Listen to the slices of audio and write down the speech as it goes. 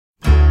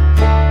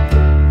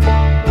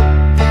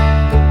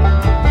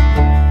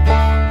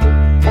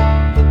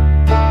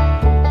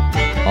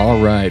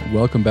right,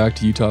 welcome back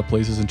to Utah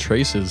Places and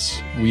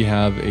Traces. We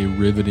have a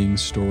riveting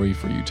story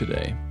for you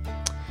today.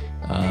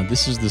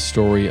 This is the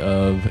story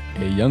of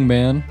a young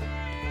man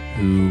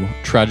who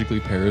tragically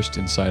perished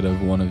inside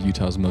of one of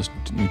Utah's most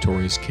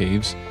notorious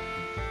caves,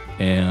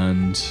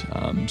 and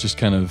just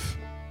kind of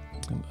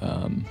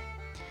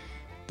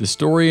the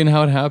story and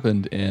how it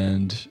happened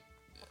and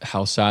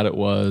how sad it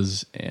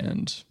was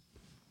and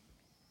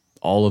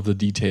all of the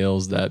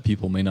details that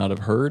people may not have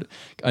heard.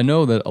 I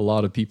know that a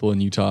lot of people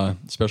in Utah,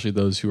 especially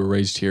those who were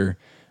raised here,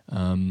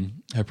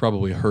 have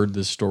probably heard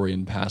this story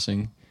in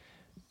passing,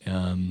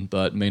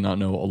 but may not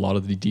know a lot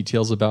of the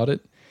details about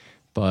it.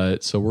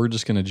 But so we're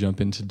just going to jump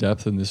into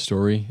depth in this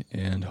story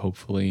and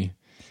hopefully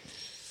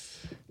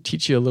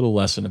teach you a little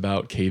lesson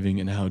about caving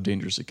and how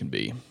dangerous it can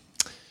be.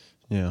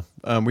 Yeah.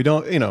 We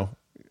don't,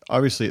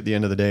 obviously at the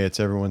end of the day,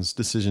 it's everyone's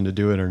decision to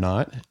do it or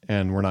not.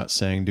 And we're not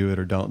saying do it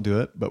or don't do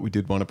it, but we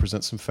did want to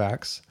present some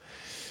facts.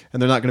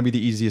 And they're not going to be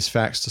the easiest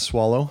facts to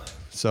swallow.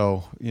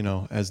 So,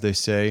 as they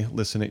say,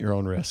 listen at your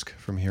own risk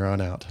from here on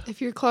out.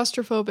 If you're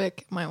claustrophobic,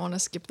 you might want to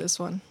skip this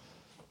one.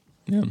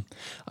 Yeah.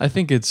 I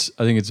think it's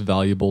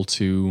valuable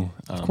to...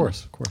 Of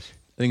course.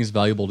 I think it's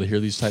valuable to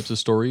hear these types of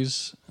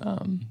stories,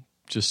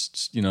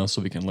 just,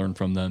 so we can learn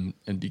from them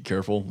and be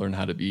careful, learn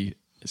how to be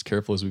as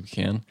careful as we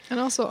can. And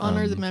also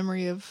honor the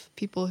memory of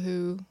people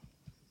who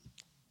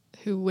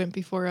went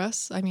before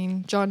us. I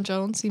mean, John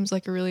Jones seems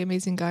like a really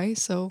amazing guy,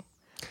 so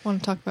I want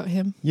to talk about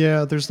him.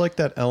 Yeah, there's like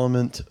that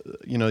element,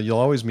 you'll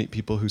always meet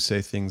people who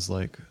say things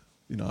like,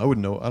 I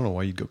don't know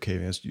why you'd go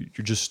caving.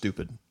 You're just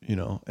stupid,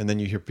 And then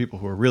you hear people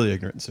who are really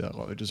ignorant and say,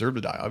 oh, they deserve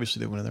to die.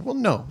 Obviously, they went in there. Well,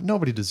 no,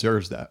 nobody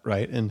deserves that,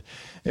 right? And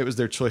it was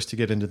their choice to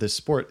get into this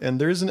sport.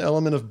 And there is an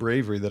element of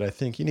bravery that I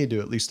think you need to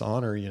at least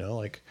honor,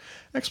 like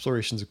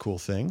exploration's a cool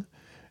thing.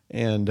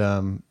 And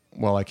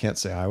while I can't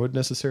say I would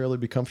necessarily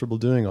be comfortable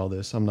doing all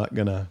this, I'm not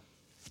going to,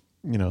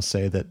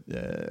 say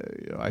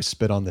that I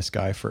spit on this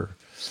guy for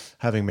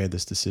having made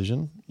this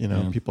decision.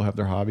 People have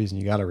their hobbies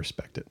and you got to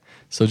respect it.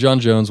 So John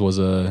Jones was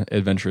a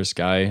adventurous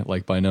guy.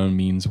 Like, by no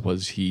means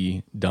was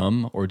he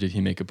dumb or did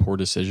he make a poor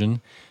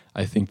decision.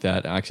 I think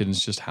that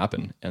accidents just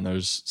happen,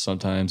 and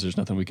sometimes there's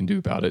nothing we can do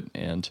about it,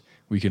 and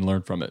we can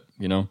learn from it,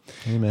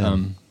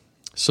 Amen.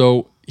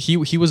 So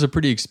he was a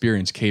pretty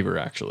experienced caver,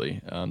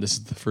 actually. This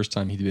is the first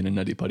time he'd been in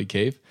Nutty Putty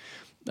Cave.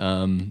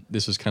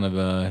 This was kind of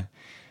a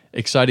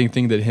exciting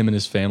thing that him and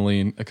his family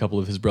and a couple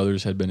of his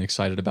brothers had been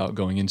excited about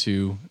going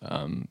into.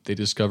 They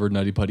discovered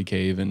Nutty Putty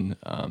Cave, and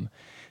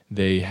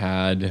they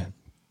had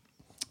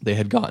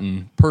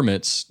gotten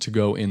permits to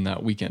go in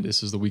that weekend.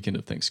 This is the weekend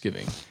of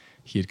Thanksgiving.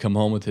 He had come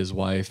home with his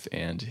wife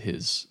and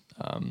his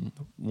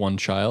one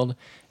child,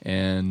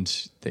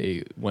 and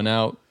they went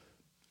out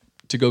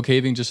to go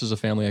caving just as a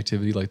family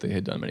activity like they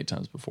had done many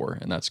times before.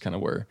 And that's kind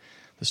of where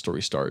the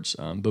story starts.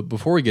 But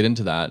before we get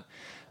into that,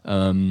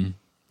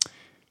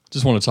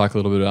 just want to talk a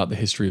little bit about the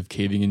history of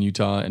caving in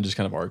Utah and just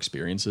kind of our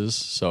experiences.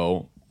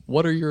 So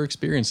what are your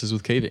experiences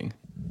with caving?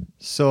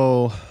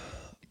 So...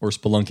 Or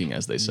spelunking,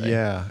 as they say.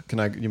 Yeah.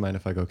 You mind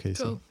if I go,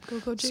 Casey? Go,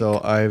 Jake. So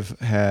I've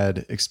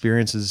had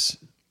experiences,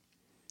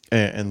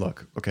 and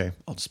look, okay,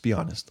 I'll just be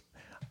honest.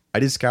 I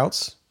did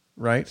scouts,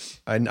 right?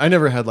 I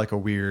never had like a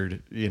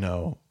weird,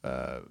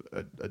 a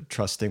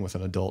trust thing with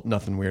an adult,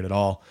 nothing weird at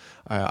all.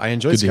 I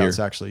enjoyed scouts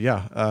actually.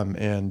 Yeah.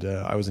 And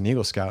I was an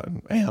Eagle Scout,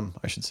 and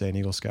I should say an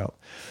Eagle Scout,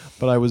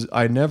 but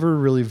I never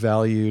really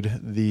valued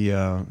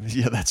the,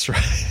 yeah, that's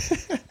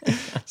right.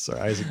 Sorry,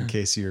 Isaac and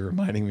Casey, you're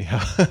reminding me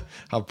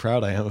how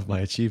proud I am of my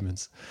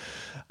achievements.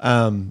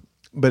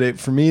 But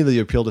for me, the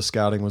appeal to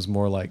scouting was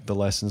more like the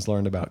lessons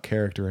learned about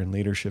character and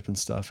leadership and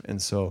stuff. And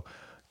so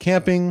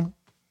camping,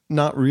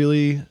 not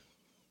really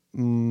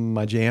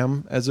my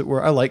jam, as it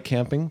were. I like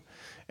camping.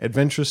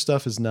 Adventurous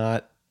stuff is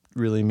not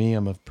really me.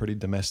 I'm a pretty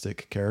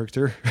domestic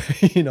character.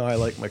 I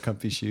like my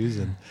comfy shoes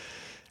and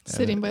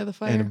sitting by the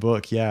fire and a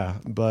book. Yeah.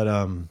 But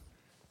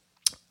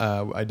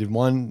I did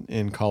one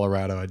in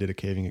Colorado. I did a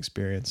caving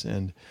experience,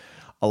 and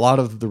a lot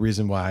of the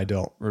reason why I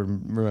don't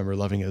remember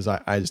loving it is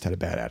I just had a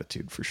bad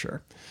attitude for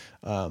sure.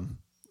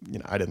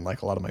 I didn't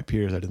like a lot of my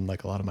peers. I didn't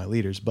like a lot of my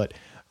leaders, but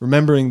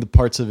remembering the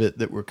parts of it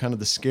that were kind of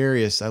the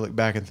scariest, I look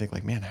back and think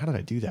like, man, how did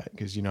I do that?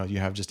 Because, you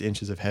have just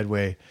inches of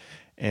headway,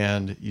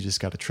 and you just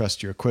got to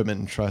trust your equipment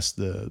and trust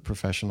the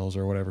professionals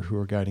or whatever who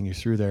are guiding you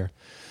through there.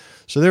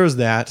 So there was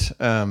that.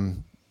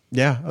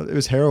 Yeah, it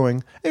was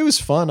harrowing. It was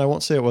fun. I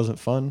won't say it wasn't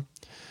fun.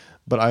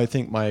 But I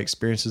think my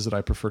experiences that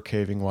I prefer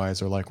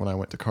caving-wise are like when I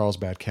went to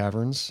Carlsbad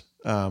Caverns.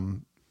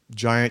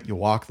 Giant, you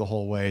walk the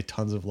whole way,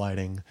 tons of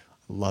lighting,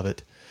 love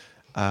it.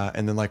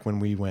 And then like when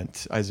we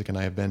went, Isaac and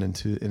I have been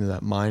into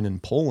that mine in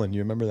Poland.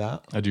 You remember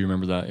that? I do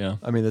remember that, yeah.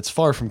 I mean, it's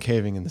far from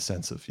caving in the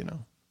sense of,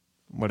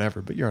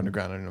 whatever, but you're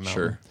underground in a mountain.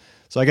 Sure.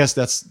 So I guess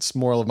that's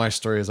moral of my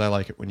story is I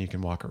like it when you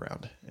can walk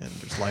around and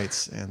there's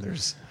lights and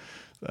there's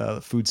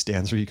food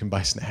stands where you can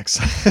buy snacks.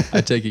 I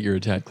take it you're a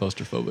tad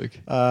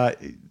claustrophobic.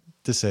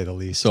 To say the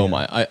least. So am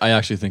I. I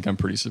actually think I'm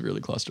pretty severely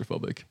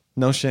claustrophobic.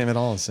 No shame at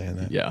all in saying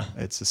that. Yeah.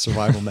 It's a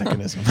survival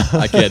mechanism.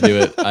 I can't do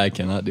it. I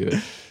cannot do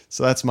it.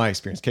 So that's my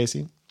experience.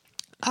 Casey?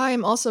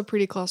 I'm also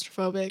pretty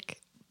claustrophobic.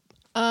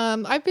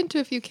 I've been to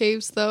a few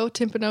caves though.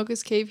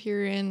 Timpanogos Cave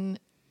here in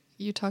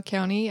Utah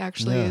County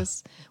actually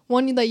is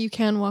one that you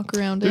can walk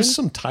around There's in.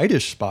 some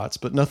tightish spots,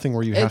 but nothing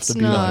where you have to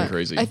be not like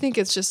crazy. I think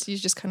it's just you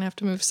just kind of have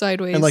to move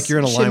sideways and like you're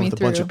in a line shimmy with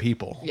a bunch through. of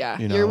people. Yeah,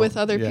 you know? you're with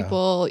other Yeah.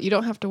 people. You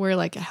don't have to wear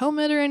like a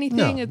helmet or anything.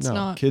 No, It's no.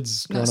 not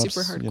Kids, not grown-ups,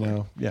 super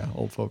hardcore. you know,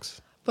 old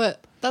folks.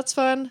 But that's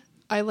fun.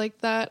 I like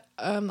that.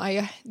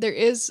 There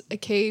is a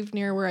cave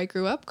near where I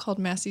grew up called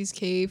Massey's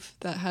Cave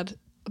that had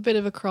a bit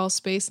of a crawl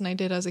space, and I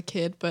did as a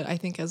kid. But I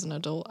think as an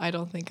adult, I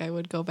don't think I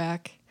would go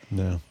back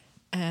No.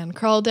 and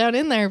crawl down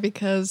in there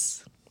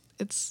because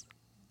it's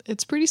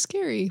pretty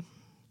scary.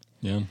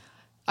 Yeah.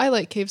 I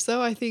like caves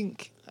though. I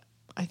think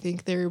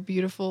they're a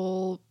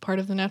beautiful part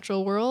of the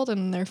natural world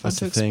and they're fun That's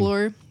to the thing.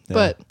 explore. Yeah.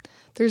 But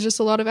there's just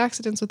a lot of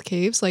accidents with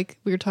caves, like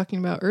we were talking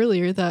about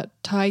earlier. That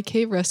Thai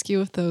cave rescue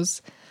with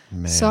those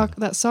Man.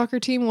 that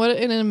soccer team. What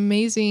an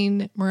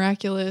amazing,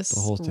 miraculous The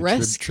whole thing.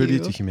 rescue!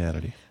 Tribute to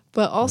humanity.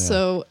 But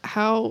also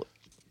how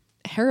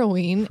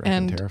harrowing Freaking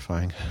and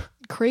terrifying.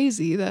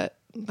 crazy that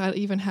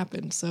even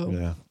happened. So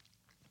Yeah.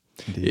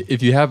 Indeed.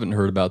 If you haven't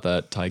heard about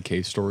that Thai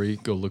cave story,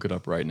 go look it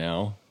up right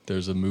now.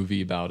 There's a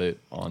movie about it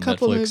on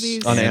Couple Netflix.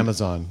 movies. On and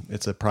Amazon.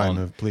 It's a Prime On-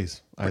 move,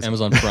 please.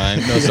 Amazon Prime.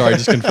 No, sorry,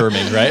 just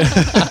confirming, right?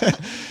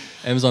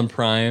 Amazon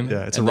Prime.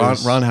 Yeah, it's a and Ron,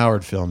 there's- Ron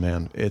Howard film,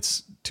 man.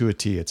 It's to a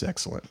T. It's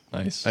excellent.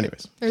 Nice.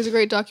 Anyways, there's a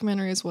great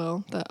documentary as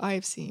well that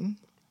I've seen.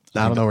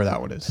 I don't know where that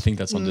one is. I think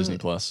that's on Disney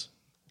Plus.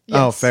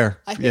 Oh, Yes, fair.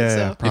 I think yeah, so.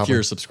 yeah, probably. If you're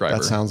a subscriber.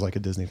 That sounds like a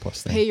Disney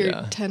Plus thing. Pay your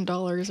Yeah.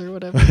 $10 or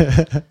whatever.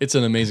 It's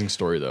an amazing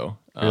story, though.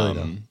 Really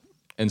though.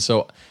 And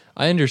so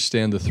I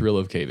understand the thrill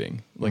of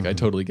caving. Like, Mm-hmm. I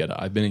totally get it.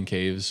 I've been in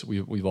caves.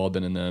 We've all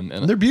been in them.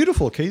 And they're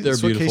beautiful. That's They're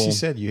what Casey beautiful.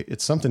 said.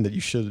 It's something that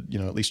you should,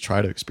 at least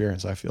try to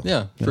experience, I feel.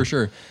 Yeah, for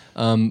sure.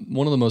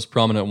 One of the most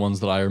prominent ones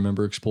that I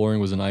remember exploring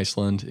was in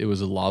Iceland. It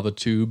was a lava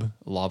tube,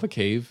 a lava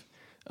cave.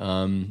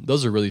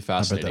 Those are really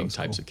fascinating was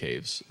types cool. of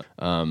caves.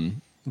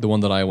 The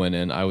one that I went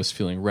in, I was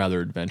feeling rather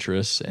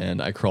adventurous,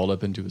 and I crawled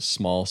up into a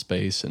small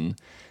space and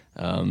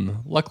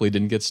luckily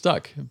didn't get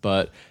stuck.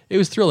 But it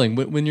was thrilling.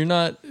 When you're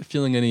not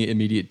feeling any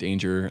immediate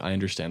danger, I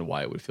understand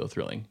why it would feel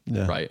thrilling,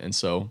 Yeah. right? And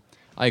so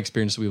I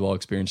experienced it. We've all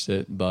experienced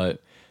it.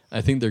 But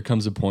I think there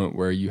comes a point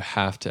where you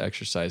have to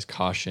exercise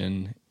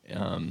caution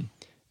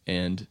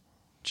and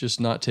just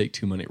not take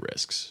too many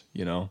risks,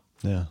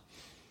 Yeah.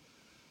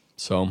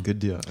 So, Good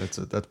deal.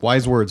 That's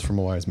wise words from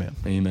a wise man.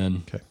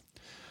 amen. Okay.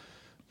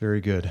 Very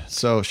good.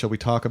 So, shall we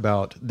talk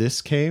about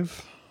this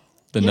cave?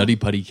 The Nutty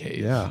Putty Cave.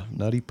 Yeah,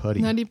 Nutty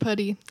Putty. Nutty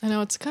Putty. I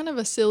know it's kind of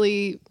a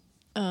silly,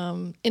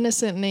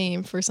 innocent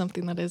name for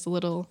something that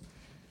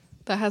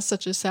has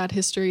such a sad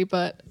history.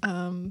 But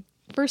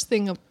first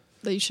thing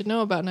that you should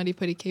know about Nutty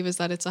Putty Cave is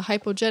that it's a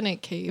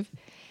hypogenic cave.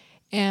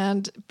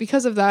 And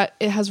because of that,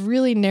 it has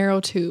really narrow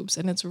tubes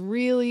and it's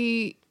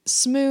really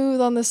smooth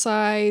on the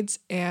sides.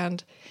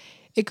 And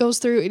it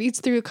eats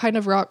through a kind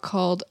of rock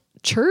called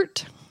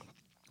chert,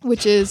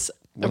 which is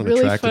What a an really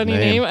attractive funny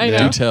name. I Yeah.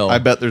 know. Do tell. I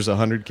bet there's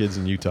 100 kids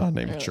in Utah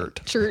named Chert.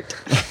 Chert.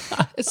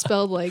 It's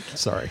spelled like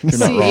Sorry. You're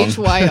not wrong.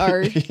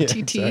 CHYRTT.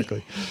 Yeah,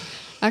 exactly.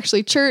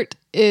 Actually, chert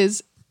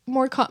is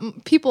more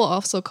people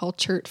also call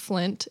chert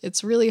flint.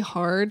 It's really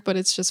hard, but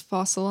it's just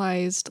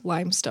fossilized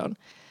limestone.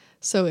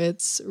 So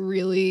it's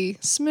really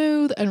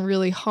smooth and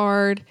really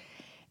hard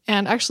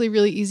and actually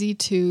really easy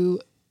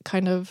to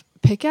kind of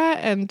pick at.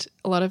 And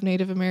a lot of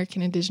Native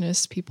American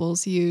indigenous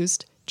peoples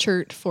used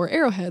chert for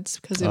arrowheads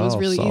because it was Oh,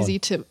 really solid. easy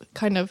to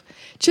kind of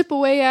chip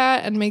away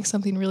at and make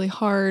something really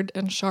hard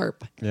and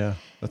sharp. Yeah,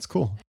 that's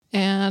cool.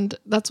 And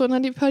that's what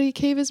Nutty Putty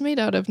Cave is made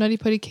out of. Nutty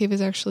Putty Cave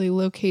is actually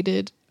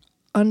located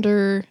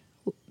under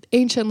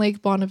ancient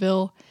Lake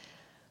Bonneville,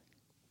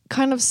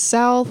 kind of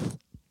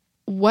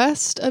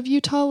southwest of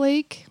Utah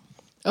Lake,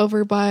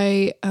 over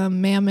by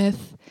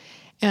Mammoth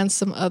and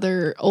some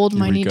other old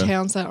mining Eureka.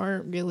 towns that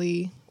aren't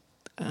really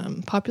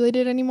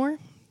populated anymore.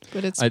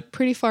 But it's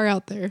pretty far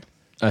out there.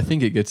 I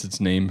think it gets its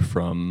name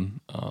from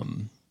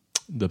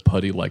the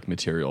putty-like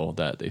material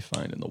that they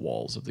find in the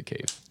walls of the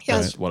cave. Yeah,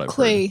 That's what I've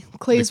clay. heard.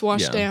 Clay's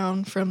washed yeah.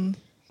 down from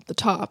the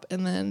top,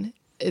 and then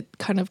it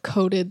kind of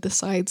coated the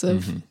sides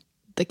of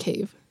the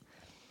cave.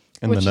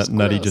 And Which the is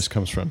nutty gross. just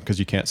comes from, because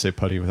you can't say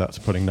putty without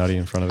putting nutty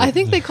in front of it. I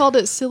think they called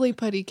it Silly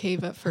Putty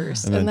Cave at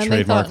first, and then they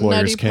trademark thought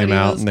lawyers Nutty came Putty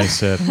out was- and they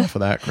said, enough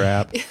of that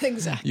crap.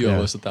 exactly. You Yeah.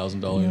 owe us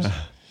 $1,000. Yeah,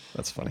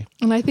 that's funny.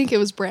 And I think it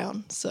was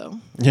brown, so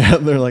Yeah,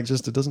 they're like,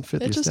 it doesn't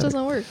fit it the just aesthetic.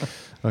 doesn't work.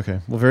 Okay,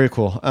 well, very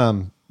cool.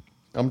 I'm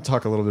going to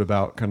talk a little bit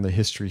about kind of the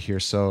history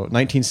here. So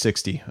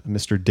 1960,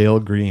 Mr.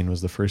 Dale Green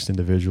was the first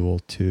individual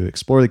to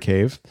explore the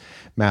cave,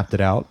 mapped it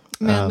out.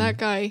 Man, that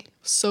guy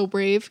so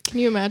brave. Can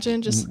you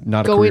imagine just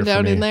not a going career for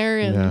down me. in there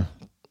and Yeah.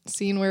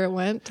 seeing where it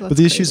went? But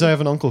the issue is I have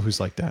an uncle who's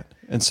like that.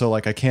 And so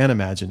like I can't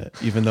imagine it,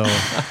 even though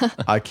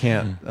I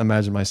can't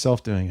imagine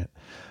myself doing it.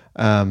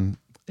 I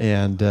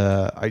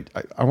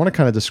want to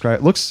kind of describe,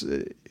 it looks,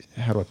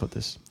 how do I put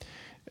this?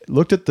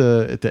 Looked at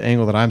the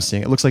angle that I'm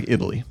seeing, it looks like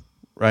Italy,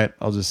 right?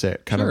 I'll just say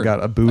it. Kind Sure. of got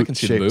a I boot can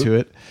see the shape boot. to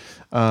it.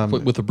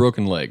 With a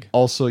broken leg.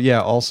 Also,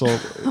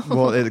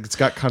 well, it's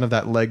got kind of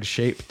that leg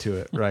shape to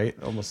it, right?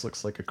 Almost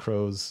looks like a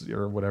crow's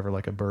or whatever,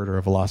 like a bird or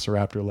a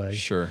velociraptor leg.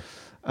 Sure.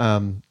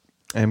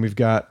 And we've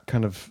got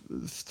kind of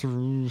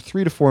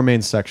 3 to 4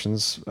 main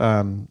sections.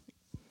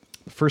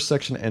 The first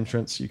section,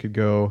 entrance, you could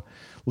go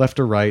left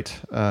or right.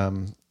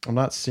 I'm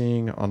not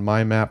seeing on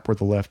my map where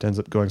the left ends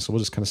up going, so we'll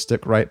just kind of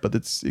stick right. But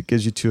it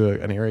gives you to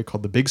an area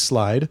called the Big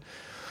Slide,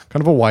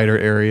 kind of a wider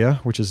area,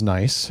 which is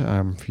nice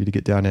for you to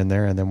get down in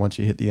there. And then once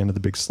you hit the end of the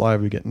Big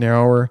Slide, we get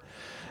narrower.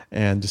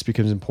 And this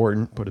becomes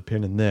important. Put a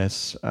pin in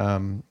this.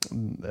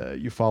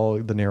 You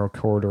follow the narrow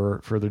corridor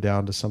further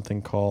down to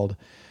something called,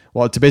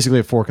 well, it's basically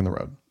a fork in the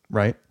road,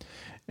 right?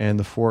 And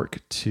the fork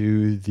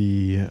to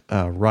the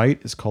right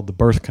is called the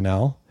Birth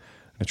Canal,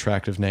 an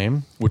attractive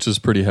name. Which is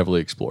pretty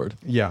heavily explored.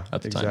 Yeah,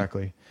 at the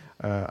exactly. Time.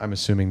 I'm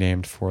assuming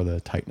named for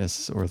the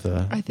tightness or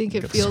the... I think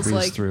it feels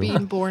like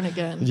being born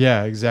again.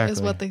 Yeah, exactly.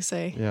 Is what they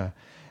say. Yeah.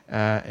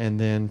 And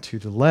then to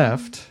the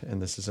left, and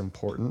this is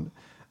important,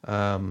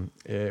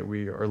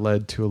 we are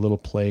led to a little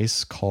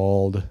place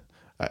called...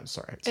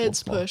 sorry. It's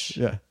Ed's Push.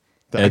 Yeah.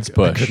 Ed's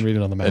Push. I couldn't read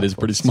it on the map. It is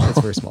pretty small.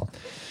 It's very small.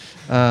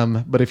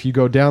 But if you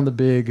go down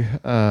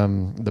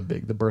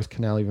the Birth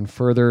Canal even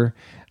further,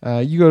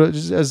 you go to,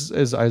 just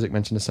as Isaac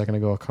mentioned a second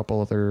ago, a couple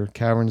other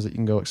caverns that you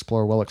can go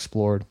explore, well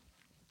explored,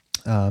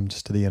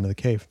 just to the end of the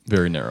cave.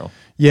 Very narrow.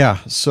 Yeah.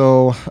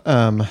 So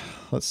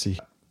let's see.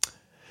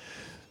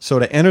 So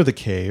to enter the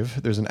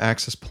cave, there's an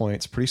access point.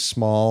 It's pretty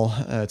small.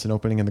 It's an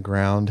opening in the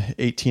ground,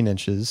 18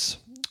 inches.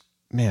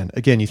 Man,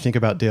 again, you think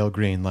about Dale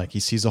Green, like he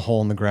sees a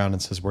hole in the ground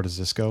and says, "Where does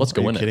this go?" Let's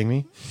go in it. Are you kidding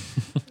me?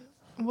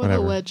 What a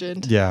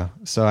legend. Yeah.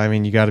 So I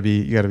mean, you got to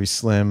be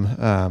slim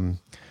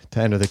to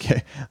enter the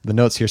cave. The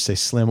notes here say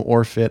slim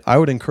or fit. I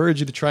would encourage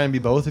you to try and be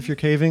both if you're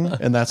caving,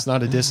 and that's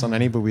not a diss on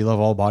any, but we love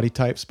all body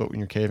types. But when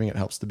you're caving, it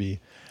helps to be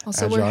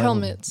also agile. wear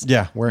helmets.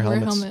 Yeah, wear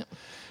helmets. Wear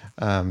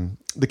a helmet.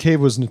 The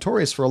cave was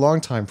notorious for a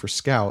long time for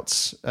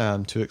scouts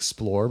to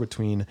explore.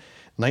 Between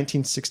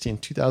 1960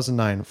 and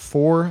 2009,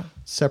 4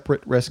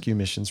 separate rescue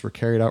missions were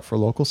carried out for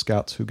local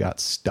scouts who got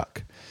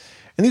stuck.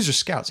 And these are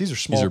scouts. These are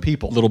small These are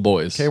people. little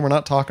boys. Okay, we're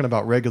not talking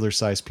about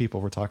regular-sized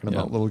people. We're talking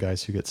about little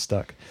guys who get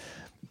stuck.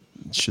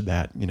 Should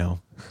that,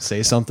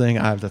 say something?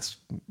 That's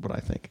what I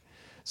think.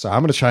 So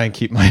I'm going to try and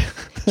keep my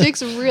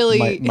Jake's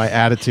really my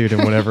attitude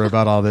and whatever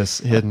about all this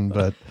hidden.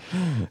 But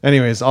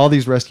anyways, all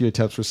these rescue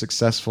attempts were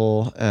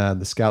successful.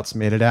 The scouts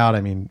made it out.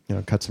 I mean,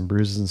 cuts and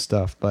bruises and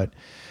stuff. But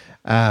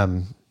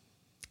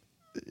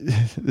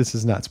this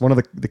is nuts. One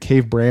of the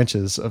cave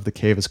branches of the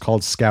cave is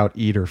called Scout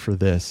Eater for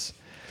this.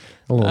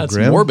 A little That's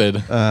grim,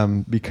 morbid.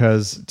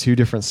 Because 2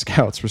 different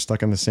scouts were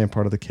stuck in the same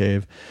part of the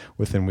cave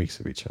within weeks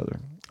of each other.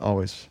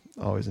 Always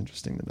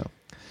interesting to know.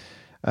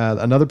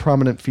 Another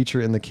prominent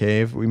feature in the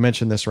cave, we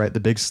mentioned this, right? The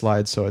Big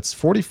Slide. So it's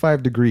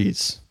 45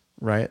 degrees,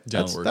 right?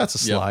 Downward. That's a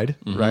slide, Yep.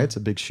 Mm-hmm. right? It's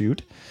a big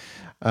chute.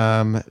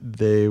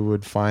 They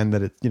would find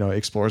that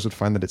explorers would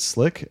find that it's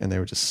slick, and they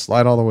would just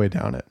slide all the way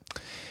down it.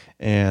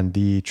 And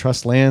the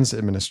Trust Lands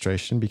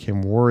Administration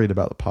became worried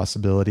about the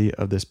possibility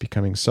of this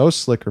becoming so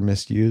slick or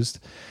misused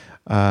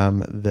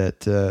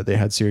that they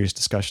had serious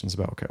discussions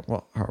about, okay,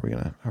 well, how are we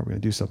gonna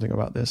do something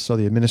about this? So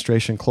the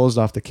administration closed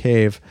off the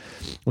cave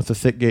with a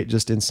thick gate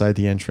just inside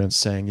the entrance,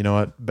 saying, you know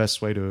what,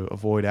 best way to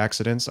avoid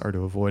accidents are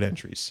to avoid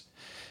entries.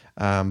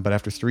 But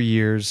after 3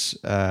 years,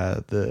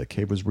 the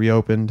cave was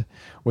reopened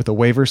with a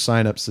waiver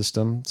sign-up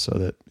system, so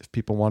that if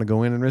people want to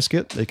go in and risk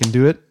it, they can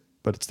do it,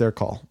 but it's their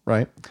call,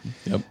 right?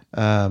 Yep.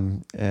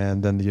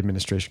 And then the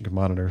administration can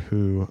monitor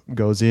who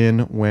goes in,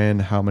 when,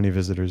 how many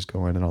visitors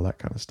go in, and all that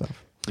kind of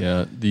stuff.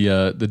 Yeah,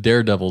 the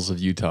Daredevils of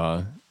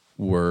Utah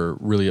were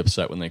really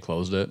upset when they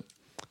closed it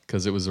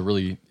because it was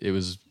fairly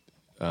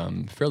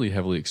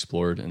heavily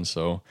explored, and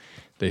so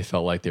they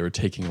felt like they were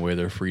taking away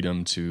their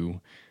freedom to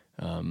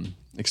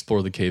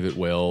explore the cave at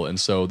will, and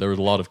so there were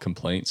a lot of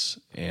complaints,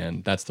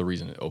 and that's the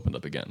reason it opened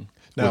up again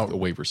Now, with a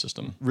waiver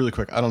system. Really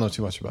quick, I don't know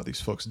too much about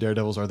these folks.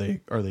 Daredevils, are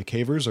they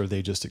cavers, or are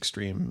they just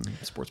extreme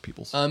sports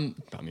peoples? I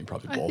mean,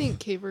 probably both. I think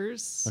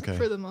cavers, Okay.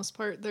 for the most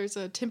part. There's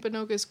a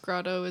Timpanogos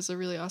Grotto is a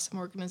really awesome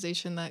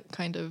organization that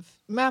kind of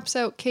maps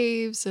out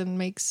caves and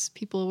makes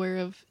people aware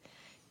of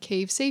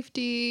cave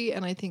safety,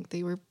 and I think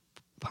they were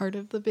part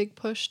of the big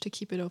push to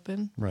keep it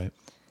open. Right.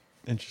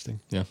 Interesting.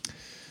 Yeah.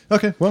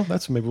 Okay, well,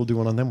 maybe we'll do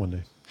one on them one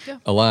day.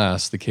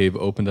 Alas, the cave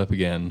opened up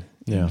again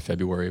Yeah. in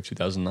February of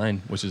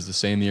 2009, which is the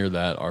same year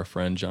that our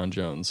friend John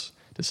Jones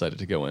decided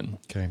to go in.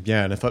 Okay,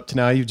 yeah, and if up to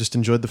now you've just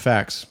enjoyed the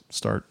facts,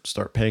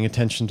 start paying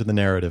attention to the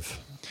narrative.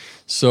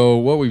 So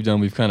what we've done,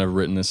 we've kind of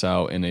written this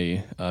out in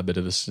a bit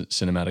of a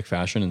cinematic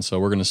fashion, and so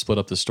we're going to split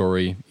up the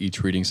story,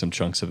 each reading some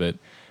chunks of it.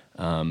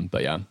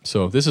 But yeah,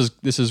 so this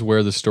is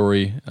where the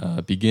story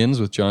begins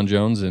with John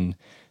Jones and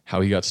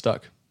how he got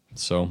stuck.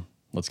 So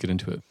let's get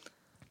into it.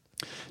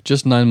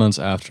 Just 9 months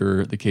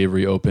after the cave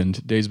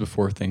reopened, days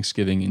before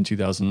Thanksgiving in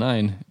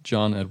 2009,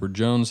 John Edward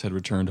Jones had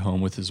returned home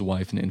with his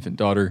wife and infant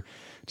daughter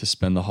to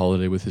spend the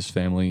holiday with his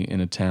family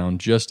in a town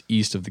just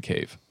east of the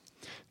cave.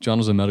 John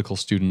was a medical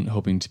student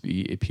hoping to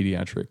be a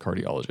pediatric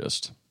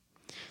cardiologist.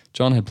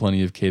 John had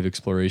plenty of cave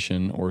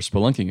exploration or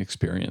spelunking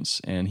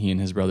experience, and he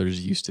and his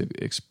brothers used to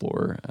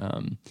explore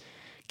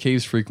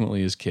caves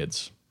frequently as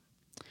kids.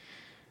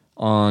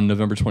 On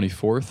November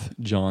 24th,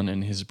 John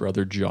and his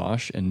brother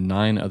Josh and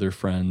 9 other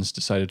friends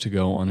decided to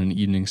go on an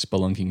evening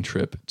spelunking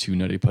trip to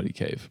Nutty Putty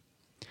Cave.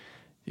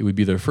 It would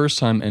be their first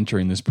time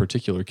entering this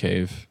particular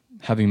cave.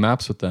 Having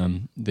maps with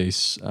them, they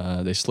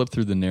slipped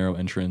through the narrow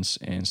entrance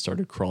and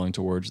started crawling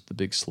towards the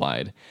big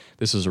slide.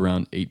 This was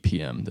around 8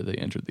 p.m. that they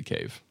entered the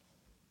cave.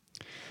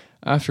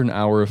 After an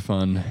hour of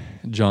fun,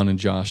 John and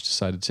Josh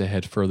decided to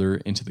head further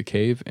into the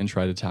cave and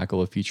try to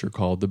tackle a feature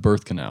called the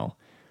birth canal.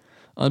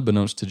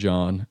 Unbeknownst to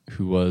John,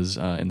 who was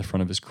in the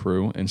front of his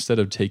crew, instead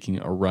of taking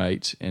a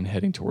right and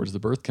heading towards the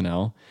birth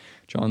canal,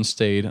 John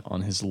stayed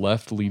on his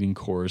left leading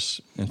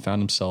course and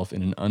found himself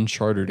in an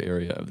uncharted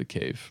area of the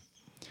cave.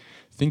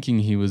 Thinking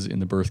he was in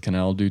the birth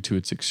canal due to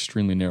its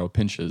extremely narrow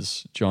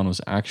pinches, John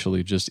was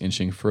actually just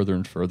inching further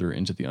and further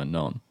into the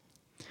unknown.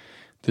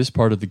 This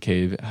part of the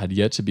cave had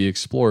yet to be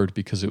explored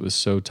because it was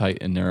so tight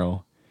and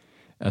narrow.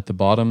 At the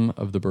bottom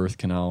of the birth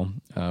canal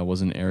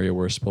was an area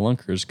where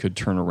spelunkers could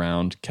turn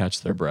around,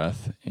 catch their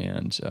breath,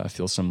 and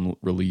feel some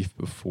relief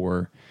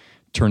before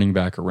turning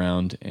back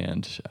around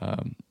and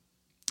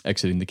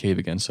exiting the cave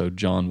again. So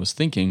John was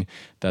thinking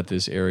that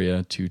this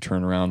area to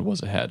turn around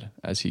was ahead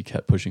as he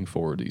kept pushing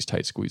forward these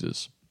tight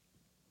squeezes.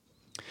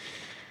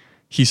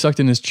 He sucked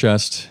in his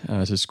chest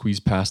to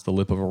squeeze past the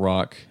lip of a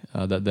rock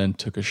that then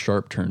took a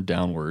sharp turn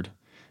downward.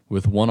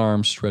 With one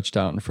arm stretched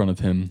out in front of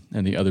him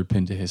and the other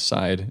pinned to his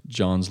side,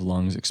 John's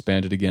lungs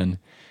expanded again,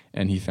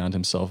 and he found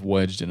himself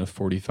wedged in a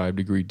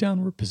 45-degree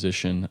downward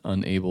position,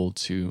 unable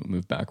to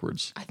move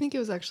backwards. I think it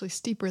was actually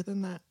steeper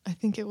than that. I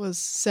think it was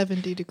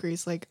 70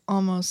 degrees, like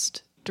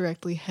almost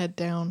directly head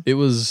down. It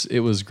was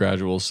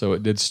gradual, so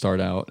it did start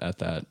out at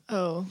that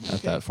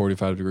at that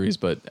 45 degrees,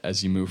 but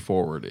as you move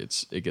forward,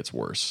 it gets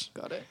worse.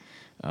 Got it.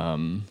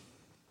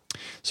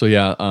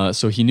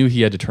 So he knew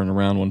he had to turn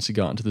around once he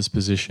got into this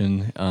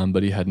position,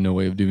 but he had no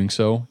way of doing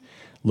so.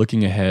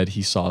 Looking ahead,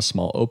 he saw a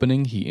small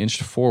opening. He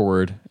inched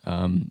forward,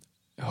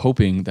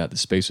 hoping that the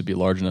space would be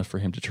large enough for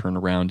him to turn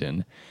around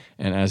in.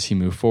 And as he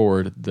moved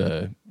forward,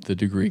 the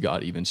degree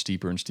got even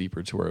steeper and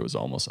steeper to where it was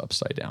almost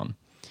upside down.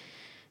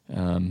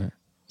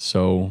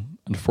 So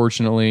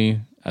unfortunately,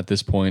 at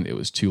this point, it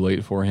was too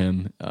late for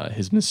him.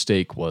 His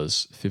mistake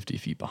was 50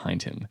 feet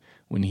behind him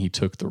when he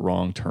took the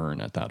wrong turn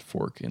at that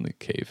fork in the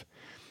cave.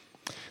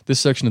 This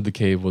section of the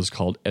cave was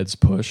called Ed's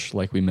Push,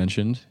 like we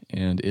mentioned,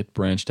 and it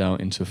branched out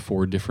into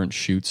 4 different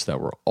chutes that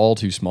were all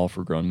too small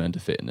for grown men to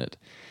fit in it.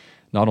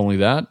 Not only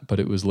that, but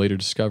it was later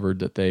discovered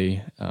that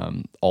they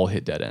all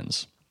hit dead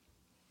ends.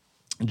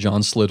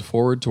 John slid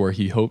forward to where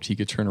he hoped he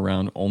could turn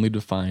around, only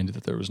to find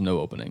that there was no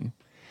opening.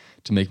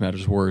 To make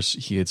matters worse,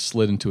 he had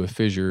slid into a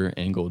fissure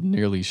angled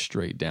nearly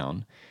straight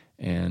down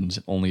and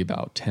only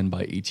about 10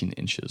 by 18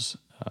 inches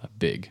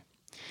big.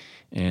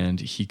 And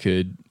he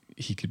could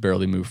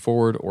barely move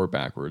forward or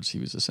backwards. He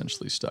was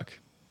essentially stuck.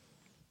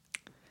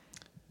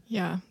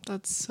 Yeah,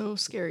 that's so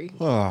scary.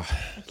 Oh,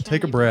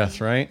 take a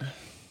breath, right?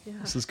 Yeah.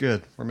 This is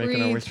good. We're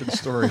making our way through the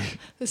story.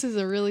 This is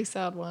a really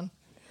sad one.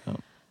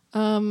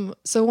 Oh.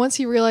 So once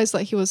he realized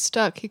that he was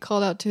stuck, he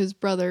called out to his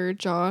brother,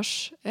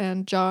 Josh,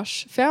 and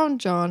Josh found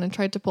John and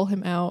tried to pull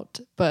him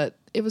out, but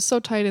it was so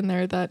tight in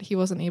there that he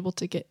wasn't able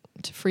to get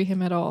to free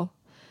him at all.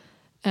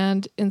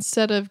 And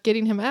instead of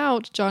getting him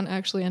out, John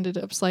actually ended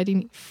up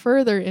sliding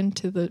further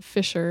into the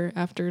fissure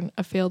after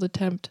a failed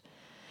attempt.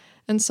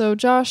 And so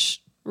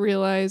Josh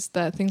realized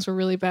that things were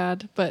really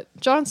bad, but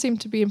John seemed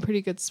to be in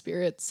pretty good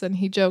spirits, and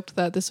he joked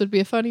that this would be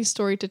a funny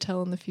story to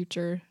tell in the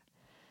future.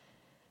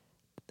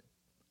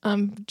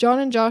 John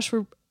and Josh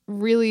were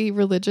really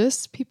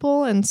religious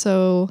people, and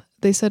so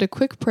they said a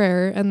quick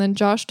prayer, and then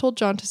Josh told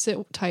John to sit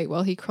tight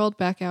while he crawled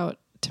back out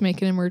to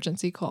make an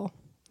emergency call.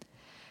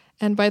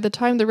 And by the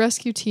time the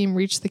rescue team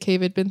reached the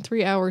cave, it had been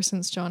 3 hours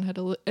since John had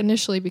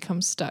initially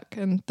become stuck.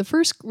 And the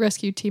first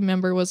rescue team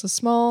member was a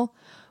small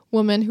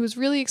woman who was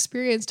really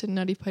experienced in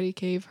Nutty Putty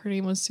Cave. Her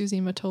name was Susie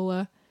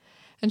Matola.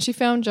 And she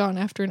found John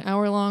after an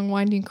hour-long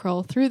winding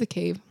crawl through the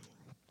cave.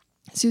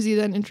 Susie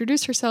then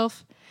introduced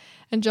herself,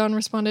 and John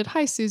responded,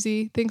 "Hi,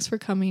 Susie. Thanks for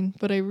coming,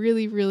 but I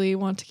really, really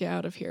want to get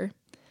out of here."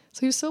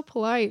 So he was so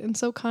polite and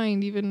so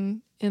kind,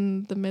 even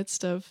in the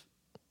midst of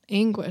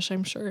anguish,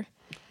 I'm sure.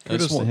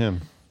 Kudos to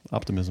him.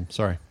 Optimism.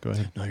 Sorry, go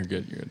ahead. No, you're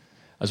good. You're good.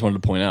 I just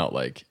wanted to point out,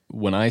 like,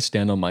 when I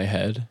stand on my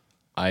head,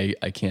 I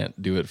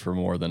can't do it for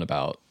more than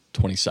about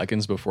 20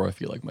 seconds before I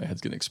feel like my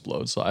head's going to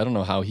explode. So I don't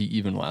know how he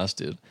even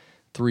lasted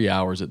 3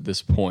 hours at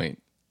this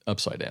point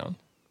upside down.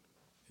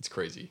 It's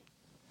crazy.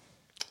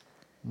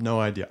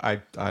 No idea. I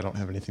don't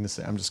have anything to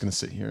say. I'm just going to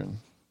sit here and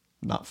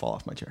not fall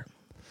off my chair.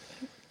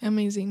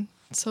 Amazing.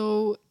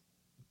 So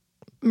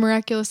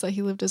miraculous that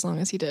he lived as long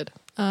as he did.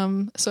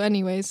 So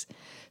anyways,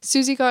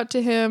 Susie got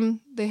to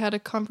him. They had a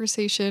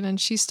conversation,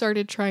 and she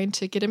started trying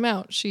to get him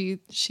out. She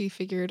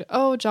figured,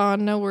 "Oh,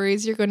 John, no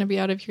worries. You're going to be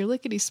out of here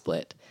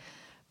lickety-split."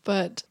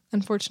 But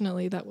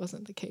unfortunately, that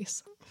wasn't the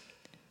case.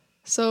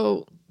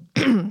 So,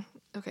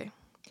 okay.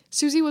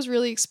 Susie was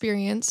really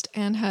experienced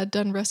and had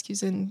done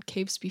rescues in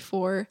caves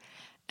before.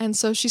 And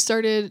so she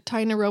started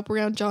tying a rope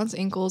around John's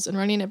ankles and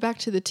running it back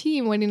to the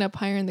team, waiting up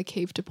higher in the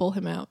cave to pull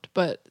him out.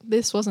 But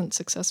this wasn't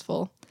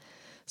successful.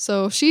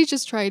 So she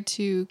just tried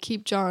to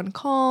keep John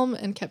calm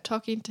and kept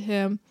talking to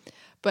him.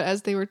 But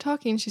as they were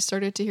talking, she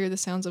started to hear the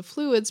sounds of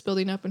fluids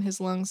building up in his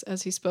lungs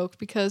as he spoke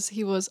because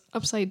he was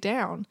upside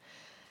down.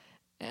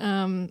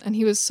 And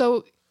he was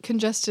so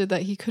congested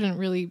that he couldn't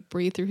really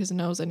breathe through his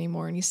nose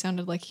anymore, and he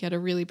sounded like he had a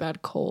really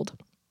bad cold.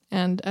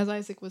 And as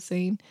Isaac was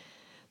saying,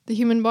 the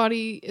human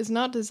body is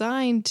not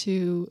designed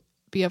to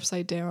be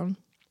upside down.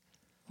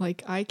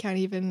 Like, I can't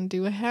even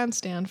do a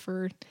handstand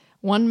for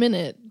 1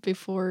 minute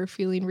before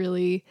feeling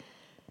really,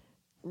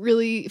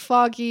 really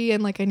foggy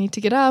and like I need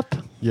to get up.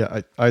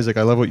 Yeah, Isaac,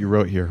 I love what you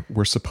wrote here.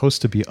 We're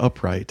supposed to be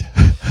upright.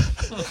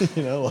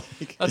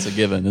 Like That's a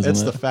given, isn't it?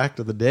 It's the fact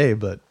of the day,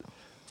 but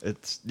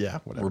it's, yeah,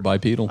 whatever. We're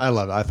bipedal. I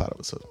love it. I thought it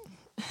was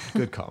a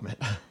good comment.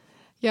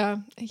 Yeah,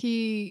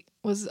 he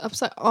was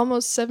upside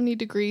almost 70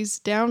 degrees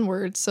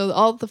downwards, so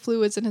all the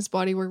fluids in his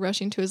body were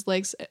rushing to his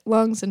legs,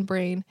 lungs, and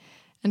brain.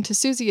 And to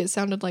Susie, it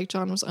sounded like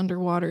John was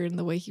underwater in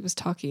the way he was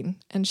talking.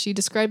 And she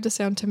described the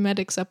sound to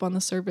medics up on the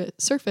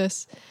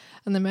surface,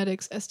 and the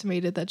medics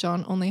estimated that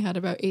John only had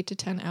about 8 to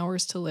 10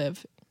 hours to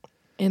live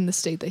in the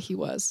state that he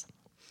was.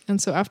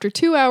 And so after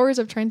 2 hours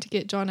of trying to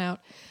get John out,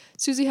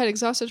 Susie had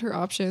exhausted her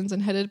options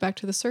and headed back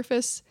to the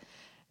surface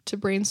to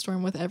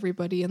brainstorm with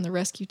everybody in the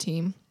rescue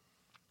team.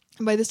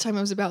 And by this time,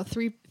 it was about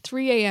 3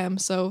 a.m.,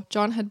 so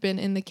John had been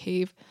in the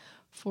cave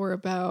for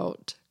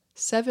about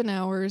 7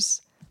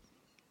 hours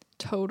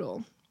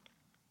total.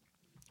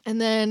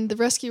 And then the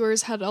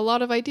rescuers had a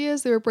lot of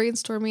ideas. They were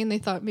brainstorming. They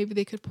thought maybe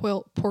they could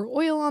pour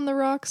oil on the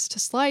rocks to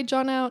slide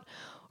John out,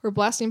 or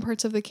blasting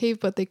parts of the cave,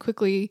 but they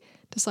quickly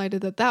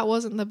decided that that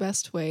wasn't the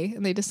best way,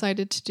 and they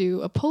decided to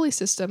do a pulley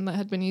system that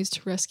had been used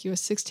to rescue a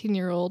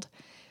 16-year-old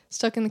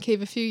stuck in the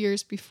cave a few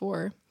years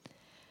before.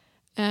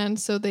 And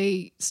so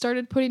they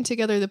started putting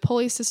together the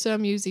pulley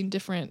system using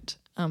different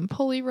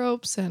pulley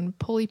ropes and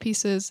pulley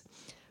pieces,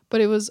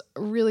 but it was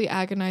a really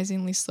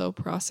agonizingly slow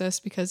process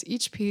because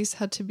each piece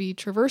had to be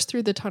traversed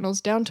through the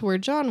tunnels down to where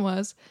John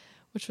was,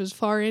 which was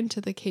far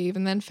into the cave,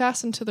 and then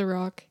fastened to the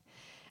rock.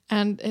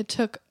 And it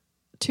took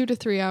 2 to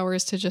 3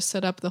 hours to just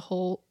set up the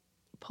whole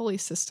pulley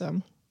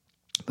system.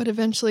 But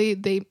eventually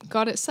they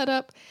got it set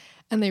up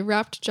and they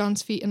wrapped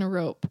John's feet in a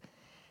rope.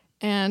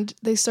 And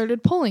they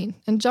started pulling,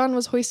 and John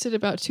was hoisted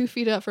about 2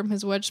 feet up from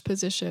his wedged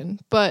position.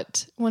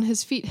 But when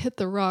his feet hit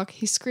the rock,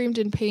 he screamed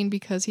in pain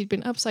because he'd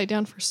been upside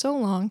down for so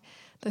long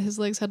that his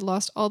legs had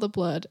lost all the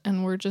blood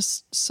and were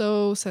just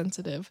so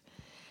sensitive.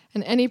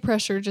 And any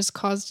pressure just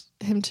caused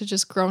him to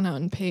just groan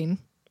out in pain.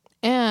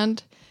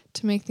 And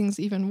to make things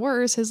even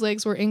worse, his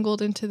legs were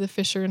angled into the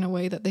fissure in a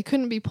way that they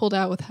couldn't be pulled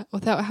out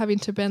without having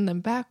to bend them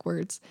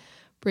backwards,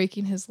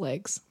 breaking his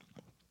legs.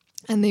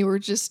 And they were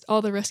just,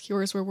 all the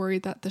rescuers were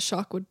worried that the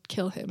shock would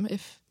kill him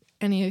if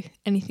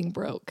anything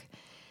broke.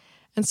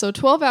 And so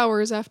 12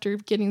 hours after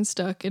getting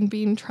stuck and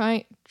being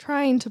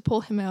trying to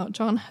pull him out,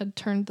 John had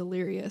turned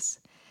delirious.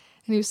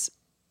 And he was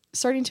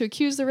starting to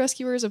accuse the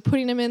rescuers of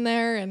putting him in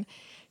there, and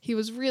he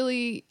was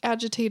really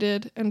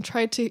agitated and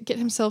tried to get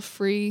himself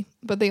free,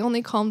 but they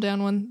only calmed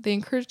down when they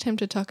encouraged him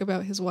to talk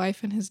about his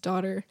wife and his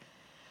daughter.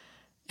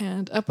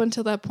 And up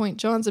until that point,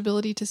 John's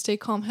ability to stay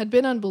calm had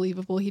been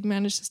unbelievable. He'd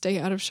managed to stay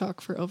out of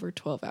shock for over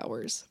 12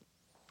 hours.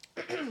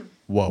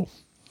 Whoa.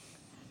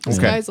 This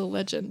guy's a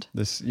legend.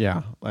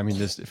 I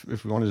mean, if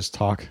we want to just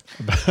talk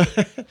about,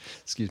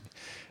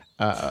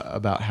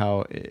 about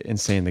how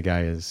insane the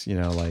guy is,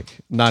 like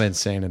not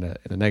insane in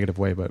a negative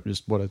way, but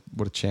just what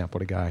a champ,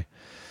 what a guy.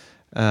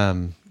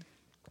 I'm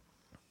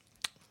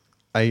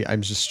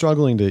just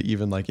struggling to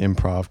even like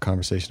improv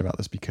conversation about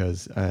this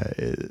because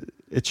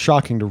it's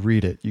shocking to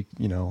read it.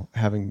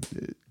 Having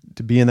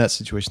to be in that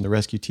situation, the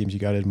rescue teams, you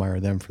got to admire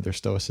them for their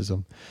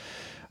stoicism.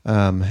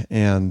 I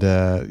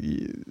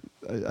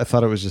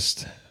thought it was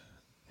just,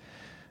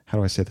 how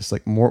do I say this?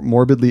 Like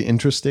morbidly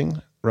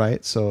interesting,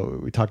 right? So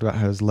we talked about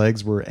how his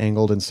legs were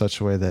angled in such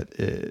a way that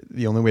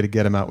the only way to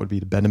get him out would be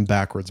to bend him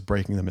backwards,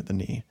 breaking them at the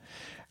knee.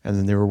 And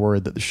then they were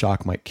worried that the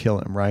shock might kill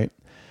him, right?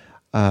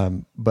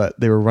 But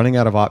they were running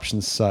out of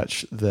options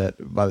such that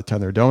by the time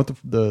they were done with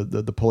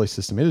the pulley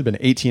system, it had been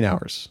 18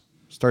 hours,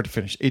 start to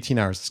finish, 18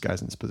 hours this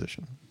guy's in this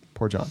position.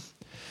 Poor John.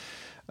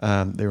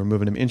 They were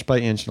moving him inch by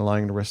inch and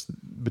allowing him to rest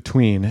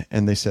between.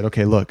 And they said,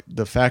 okay, look,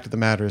 the fact of the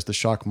matter is the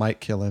shock might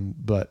kill him,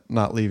 but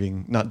not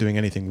doing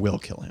anything will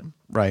kill him,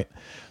 right?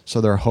 So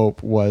their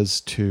hope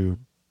was to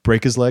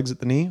break his legs at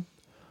the knee,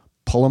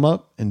 pull him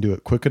up, and do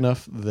it quick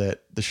enough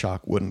that the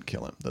shock wouldn't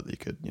kill him, that they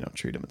could,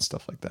 treat him and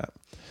stuff like that.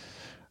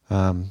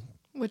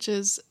 Which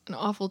is an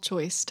awful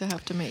choice to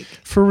have to make.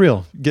 For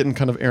real. Getting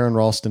kind of Aaron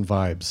Ralston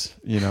vibes,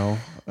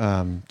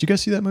 Did you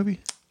guys see that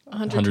movie?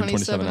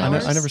 127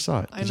 hours. I never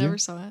saw it. I never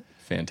saw it.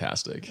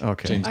 Fantastic.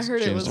 Okay. I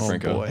heard it was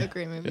DeFranco. a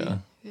great movie.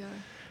 Yeah.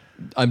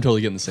 I'm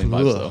totally getting the same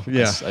vibes, though.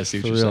 Yeah. I see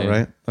what for you're real, saying.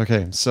 Right?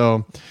 Okay.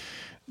 So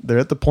they're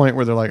at the point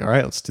where they're like, all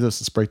right, let's do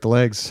this. Let's break the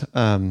legs.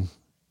 Kind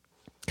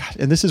God,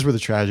 and this is where the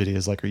tragedy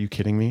is. Like, are you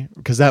kidding me?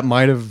 Because that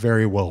might have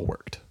very well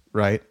worked,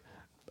 right?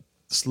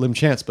 Slim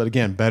chance, but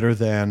again, better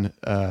than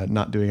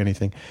not doing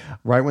anything.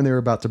 Right when they were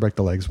about to break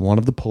the legs, one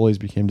of the pulleys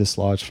became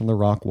dislodged from the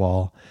rock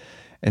wall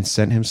and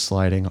sent him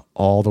sliding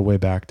all the way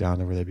back down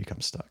to where they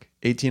become stuck.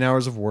 18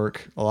 hours of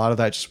work, a lot of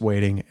that just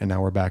waiting, and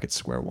now we're back at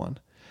square one.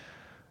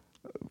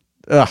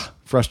 Ugh,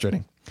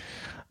 frustrating.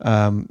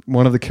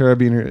 One of the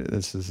carabiners,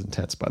 this is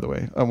intense, by the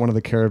way. One of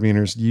the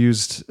carabiners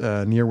used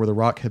near where the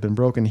rock had been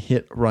broken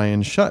hit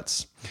Ryan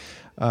Schutz,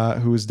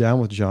 who was down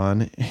with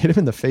John, hit him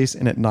in the face,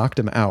 and it knocked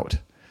him out.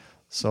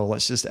 So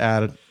let's just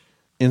add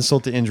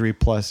insult to injury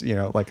plus,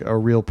 like a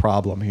real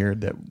problem here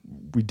that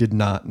we did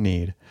not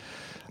need.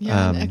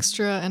 Yeah,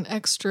 an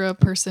extra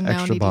person now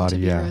extra needing body,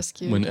 to be yeah.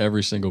 rescued. When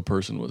every single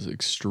person was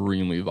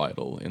extremely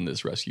vital in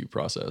this rescue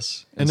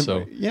process. And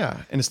so,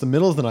 yeah, and it's the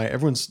middle of the night.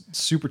 Everyone's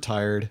super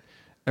tired.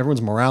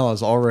 Everyone's morale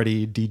is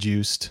already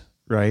dejuiced,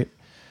 right?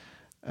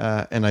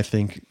 And I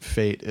think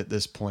fate at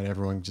this point,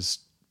 everyone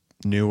just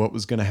knew what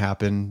was going to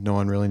happen. No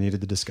one really needed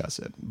to discuss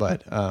it,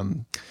 but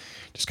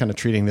just kind of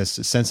treating this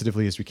as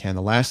sensitively as we can.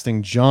 The last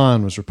thing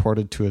John was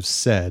reported to have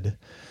said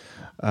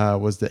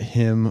was that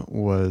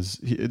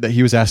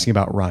he was asking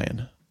about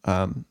Ryan,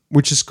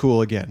 which is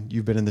cool. Again,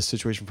 you've been in this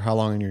situation for how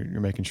long, and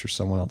you're making sure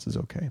someone else is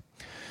okay,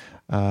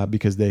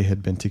 because they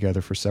had been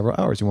together for several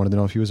hours. You wanted to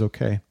know if he was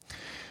okay.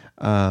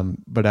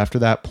 But after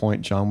that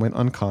point, John went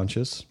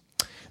unconscious.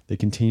 They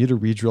continued to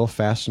re-drill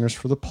fasteners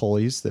for the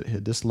pulleys that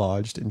had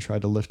dislodged and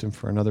tried to lift him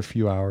for another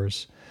few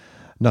hours.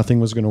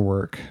 Nothing was going to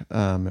work.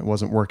 It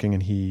wasn't working,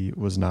 and he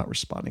was not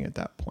responding at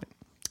that point.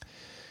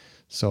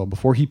 So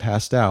before he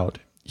passed out,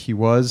 he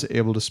was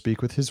able to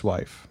speak with his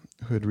wife,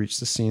 who had reached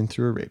the scene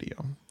through a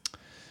radio.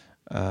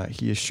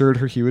 He assured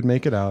her he would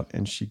make it out,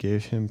 and she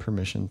gave him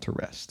permission to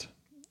rest.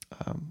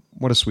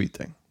 What a sweet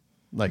thing.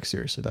 Like,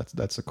 seriously,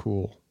 that's a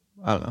cool,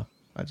 I don't know.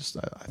 I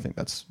think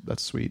that's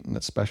sweet, and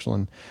that's special,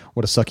 and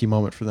what a sucky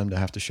moment for them to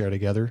have to share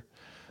together.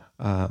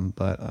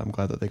 But I'm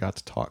glad that they got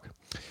to talk.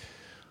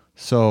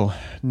 So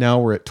now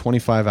we're at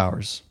 25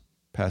 hours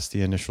past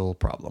the initial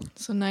problem.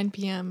 So 9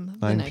 p.m.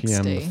 9 the next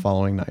p.m. day. the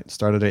following night.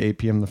 Started at 8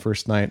 p.m. the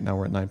first night. Now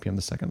we're at 9 p.m.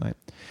 the second night.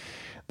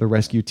 The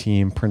rescue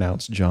team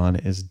pronounced John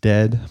as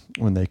dead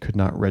when they could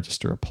not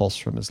register a pulse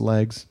from his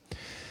legs.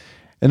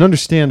 And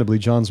understandably,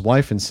 John's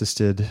wife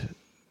insisted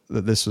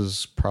that this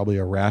was probably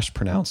a rash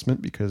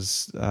pronouncement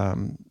because,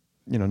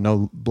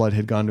 no blood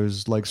had gone to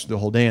his legs the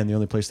whole day, and the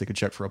only place they could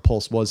check for a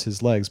pulse was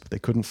his legs, but they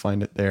couldn't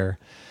find it there.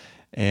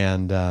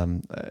 And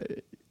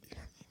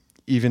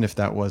even if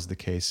that was the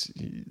case,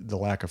 the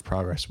lack of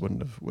progress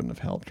wouldn't have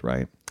helped,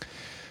 right?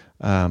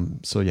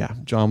 So yeah,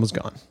 John was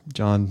gone.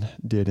 John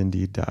did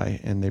indeed die,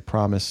 and they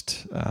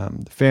promised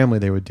the family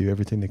they would do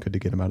everything they could to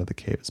get him out of the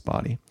cave, his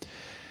body.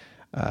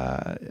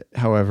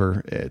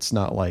 However, it's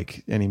not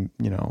like any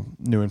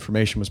new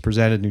information was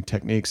presented, new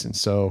techniques, and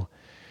so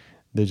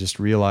they just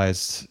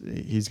realized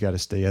he's got to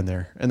stay in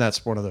there. And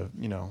that's one of the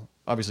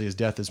obviously his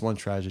death is one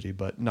tragedy,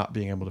 but not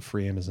being able to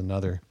free him is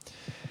another.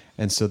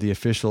 And so the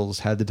officials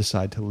had to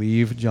decide to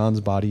leave John's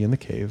body in the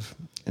cave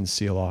and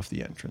seal off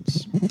the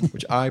entrance,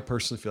 which I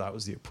personally feel that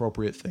was the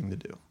appropriate thing to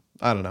do.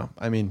 I don't know.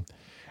 I mean,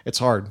 it's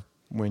hard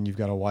when you've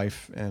got a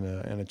wife and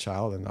a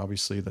child, and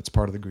obviously that's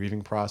part of the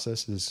grieving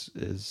process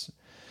is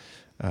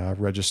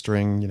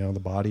registering, the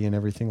body and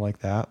everything like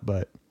that.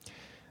 But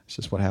it's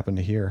just what happened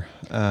to here.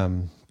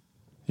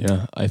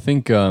 Yeah, I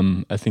think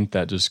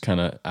that just kind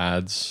of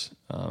adds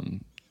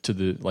to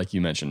the, like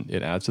you mentioned,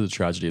 it adds to the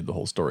tragedy of the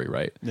whole story,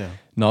 right? Yeah.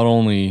 Not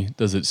only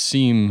does it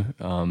seem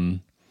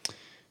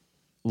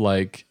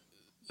like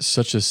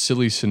such a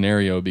silly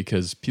scenario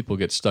because people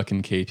get stuck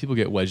in caves, people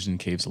get wedged in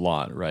caves a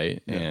lot,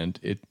 right? Yeah. And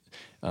it,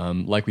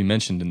 like we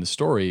mentioned in the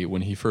story,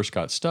 when he first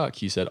got stuck,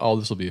 he said, "Oh,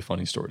 this will be a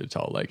funny story to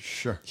tell." Like,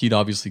 sure, he'd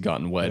obviously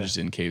gotten wedged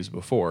in caves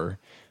before.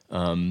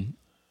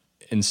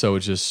 And so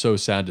it's just so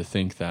sad to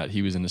think that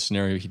he was in a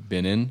scenario he'd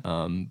been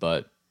in,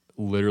 but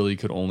literally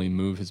could only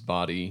move his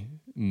body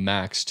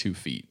max 2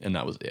 feet, and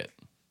that was it.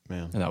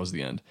 Man. And that was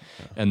the end.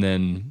 Yeah. And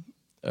then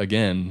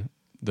again,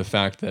 the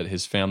fact that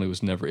his family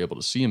was never able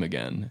to see him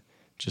again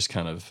just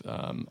kind of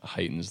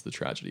heightens the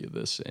tragedy of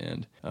this.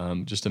 And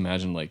just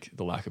imagine like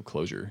the lack of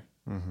closure,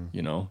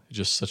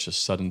 just such a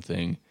sudden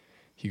thing.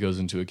 He goes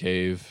into a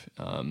cave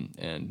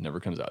and never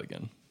comes out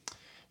again.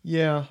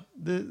 Yeah,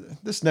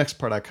 this next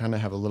part I kind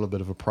of have a little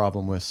bit of a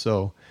problem with.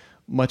 So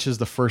much as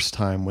the first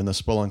time when the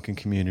spelunking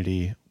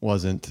community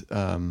wasn't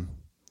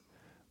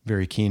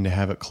very keen to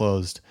have it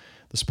closed,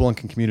 the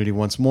spelunking community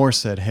once more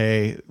said,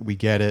 "Hey, we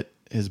get it.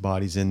 His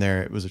body's in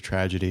there. It was a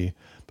tragedy,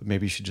 but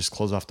maybe you should just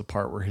close off the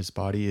part where his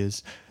body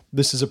is."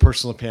 This is a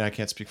personal opinion. I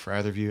can't speak for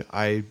either of you.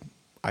 I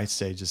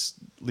say just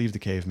leave the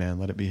cave, man.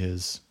 Let it be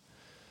his.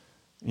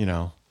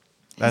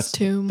 His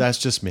tomb. That's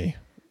just me.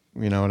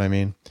 You know what I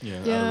mean? Yeah.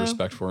 Out of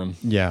respect for him.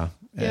 Yeah.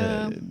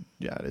 Yeah.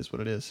 It is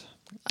what it is.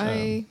 What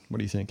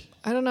do you think?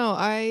 I don't know.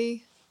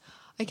 I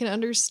can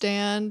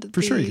understand.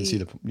 For sure, you can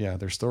see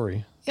their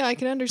story. Yeah, I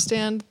can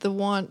understand the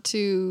want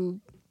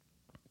to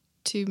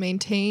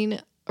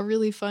maintain a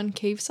really fun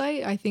cave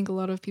site. I think a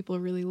lot of people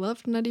really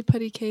loved Nutty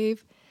Putty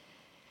Cave.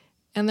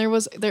 And there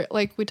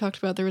like we talked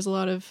about, there was a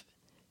lot of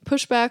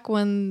pushback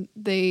when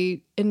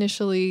they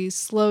initially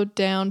slowed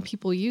down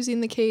people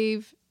using the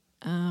cave.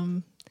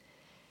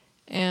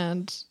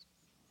 And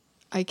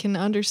I can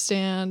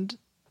understand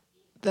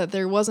that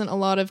there wasn't a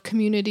lot of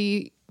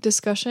community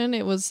discussion.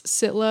 It was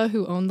Sitla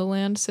who owned the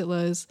land.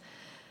 Sitla is,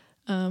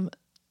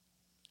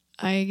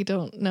 I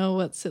don't know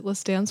what Sitla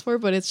stands for,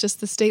 but it's just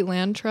the State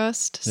Land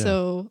Trust. Yeah.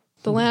 So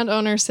the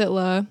landowner,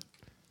 Sitla,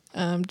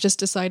 just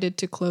decided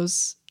to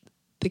close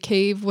the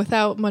cave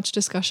without much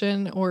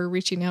discussion or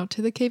reaching out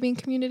to the caving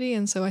community.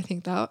 And so I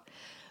think that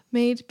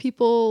made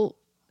people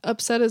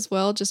upset as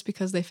well, just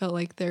because they felt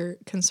like their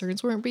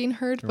concerns weren't being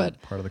heard.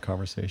 But part of the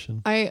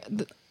conversation. I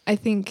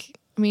think,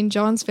 I mean,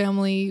 John's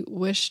family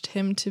wished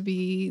him to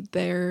be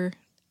there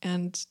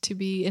and to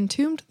be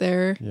entombed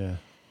there. Yeah.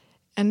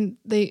 And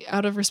they,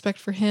 out of respect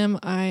for him,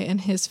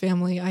 and his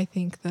family, I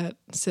think that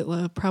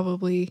Sitla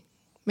probably,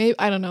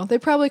 I don't know, they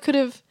probably could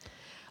have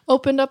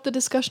opened up the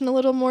discussion a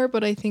little more,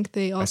 but I think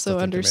they also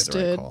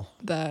understood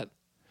that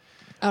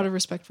out of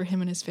respect for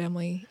him and his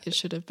family, it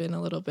should have been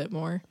a little bit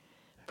more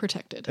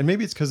protected. And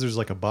maybe it's because there's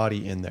like a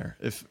body in there.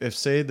 If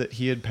say that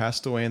he had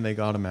passed away and they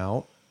got him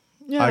out,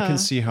 yeah, I can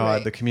see how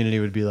the community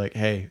would be like,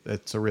 hey,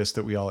 that's a risk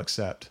that we all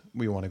accept.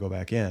 We want to go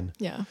back in.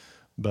 Yeah.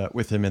 But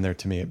with him in there,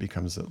 to me, it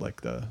becomes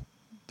like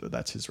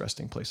that's his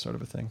resting place sort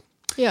of a thing.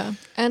 Yeah.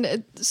 And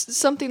it's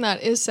something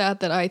that is sad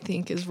that I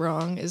think is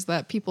wrong is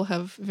that people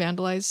have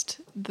vandalized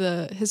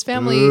his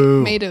family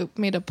made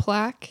a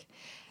plaque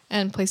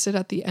and placed it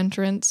at the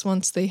entrance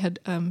once they had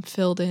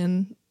filled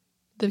in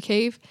the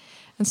cave.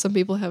 And some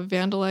people have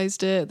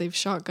vandalized it. They've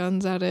shot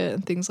guns at it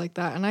and things like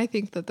that. And I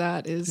think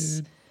that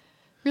is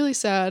really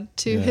sad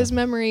to his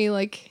memory.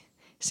 Like,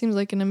 seems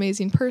like an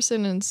amazing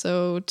person. And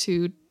so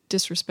to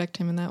disrespect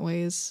him in that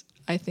way is,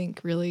 I think,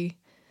 really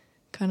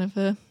kind of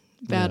a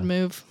bad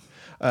move.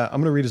 I'm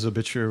going to read his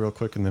obituary real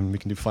quick, and then we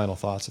can do final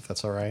thoughts, if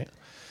that's all right.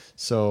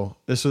 So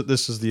this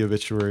is the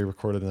obituary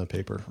recorded in the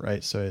paper,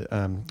 right? So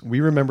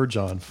we remember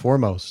John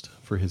foremost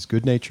for his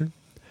good nature,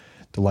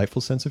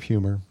 delightful sense of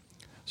humor,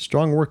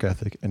 strong work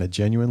ethic, and a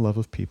genuine love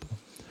of people,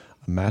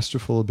 a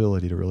masterful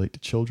ability to relate to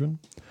children,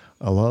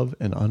 a love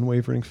and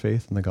unwavering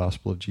faith in the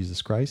gospel of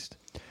Jesus Christ,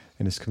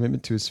 and his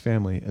commitment to his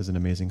family as an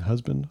amazing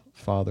husband,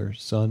 father,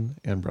 son,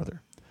 and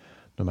brother.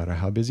 No matter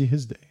how busy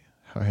his day,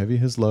 how heavy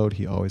his load,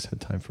 he always had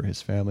time for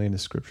his family and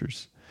his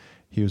scriptures.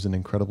 He was an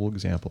incredible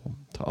example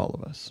to all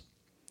of us.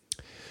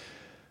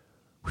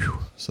 Whew.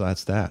 So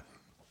that's that.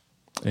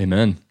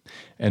 Amen.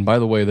 And by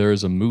the way, there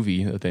is a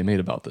movie that they made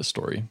about this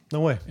story.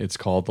 No way. It's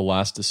called The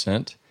Last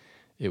Descent.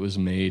 It was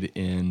made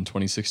in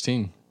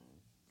 2016.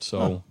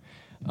 So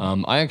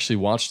I actually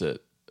watched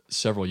it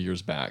several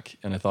years back,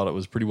 and I thought it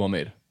was pretty well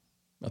made.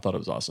 I thought it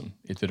was awesome.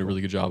 It did a really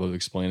good job of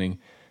explaining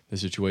the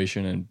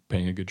situation and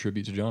paying a good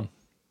tribute to John.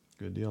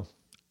 Good deal.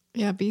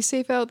 Yeah, be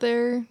safe out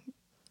there.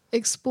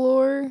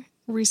 Explore,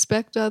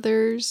 respect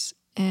others,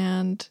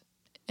 and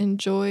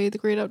enjoy the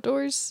great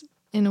outdoors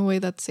in a way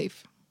that's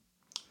safe.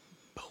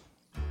 Boom.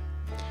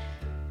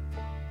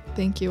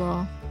 Thank you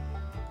all.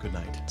 Good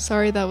night.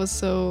 Sorry that was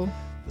so...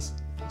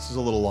 This is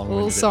a little long. A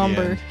little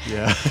somber.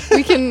 Yeah.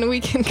 we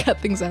can cut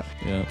things out.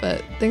 Yeah.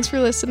 But thanks for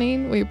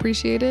listening. We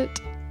appreciate it.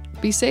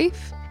 Be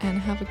safe and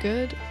have a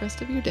good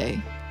rest of your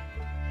day.